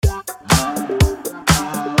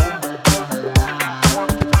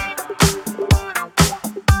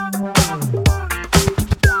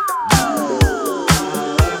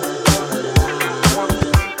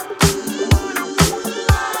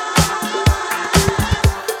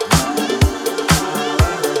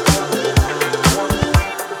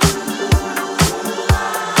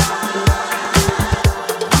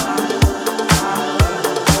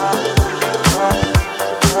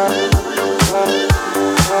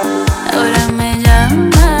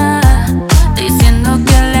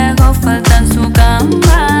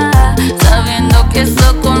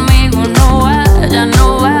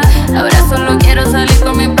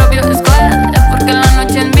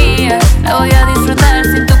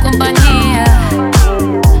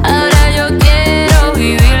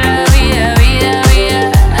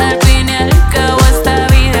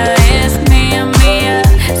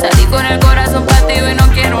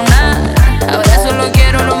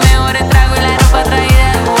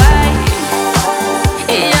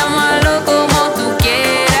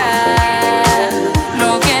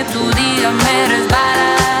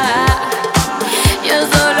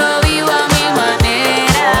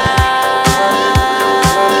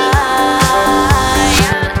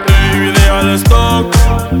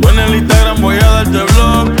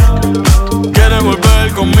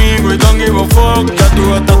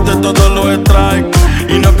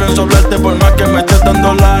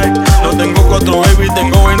24, baby,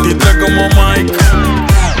 tengo 23 como Mike.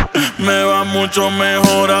 Me va mucho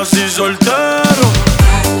mejor así soltero.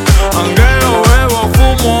 Jangueo, bebo,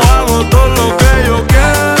 fumo, hago todo lo que yo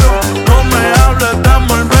quiero. No me hables,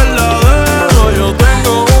 dame el verdadero. Yo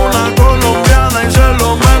tengo una colombiana y se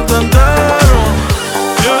lo meto entero.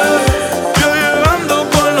 Yeah, yo llegando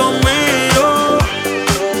con lo mío.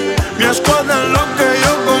 Mi escuadra es lo que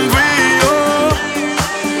yo confío.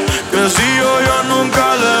 Que si yo nunca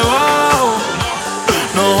le bajo.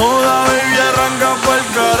 No joda, baby, arranca pa'l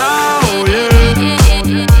carajo, yeah.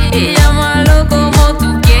 Y llámalo como tú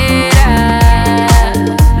quieras.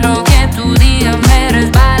 Lo que tú digas me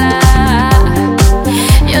resbala.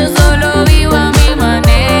 Yo solo vivo a mi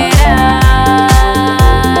manera,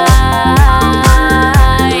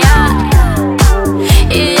 yeah.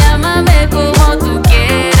 Y llámame como tú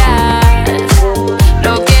quieras.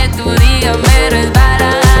 Lo que tú digas me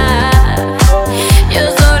resbala. Yo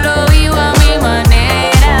solo vivo a mi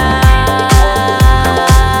manera,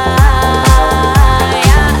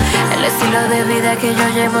 yeah. El estilo de vida que yo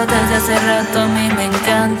llevo desde hace rato a mí me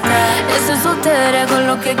encanta. Yo soy soltera con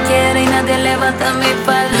lo que quiere y nadie levanta mi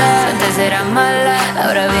falda. Antes era mala,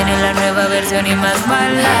 ahora viene la nueva versión y más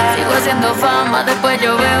mala. Sigo haciendo fama, después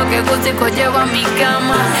yo veo que gustico llevo a mi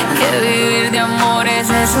cama. Que vivir de amores,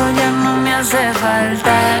 eso ya no me hace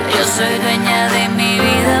falta. Yo soy dueña de mi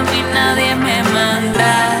vida, a mí nadie me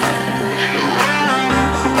manda.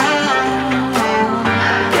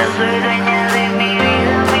 Yo soy dueña de mi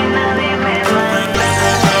vida, a mí nadie me manda.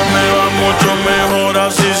 Me va mucho mejor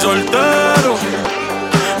así soltero.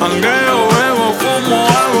 Jangueo, bebo, fumo,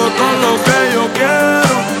 hago todo lo que yo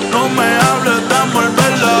quiero. No me hables, dame el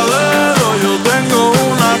verdadero. Yo tengo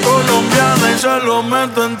una colombiana y se lo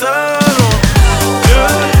meto entero.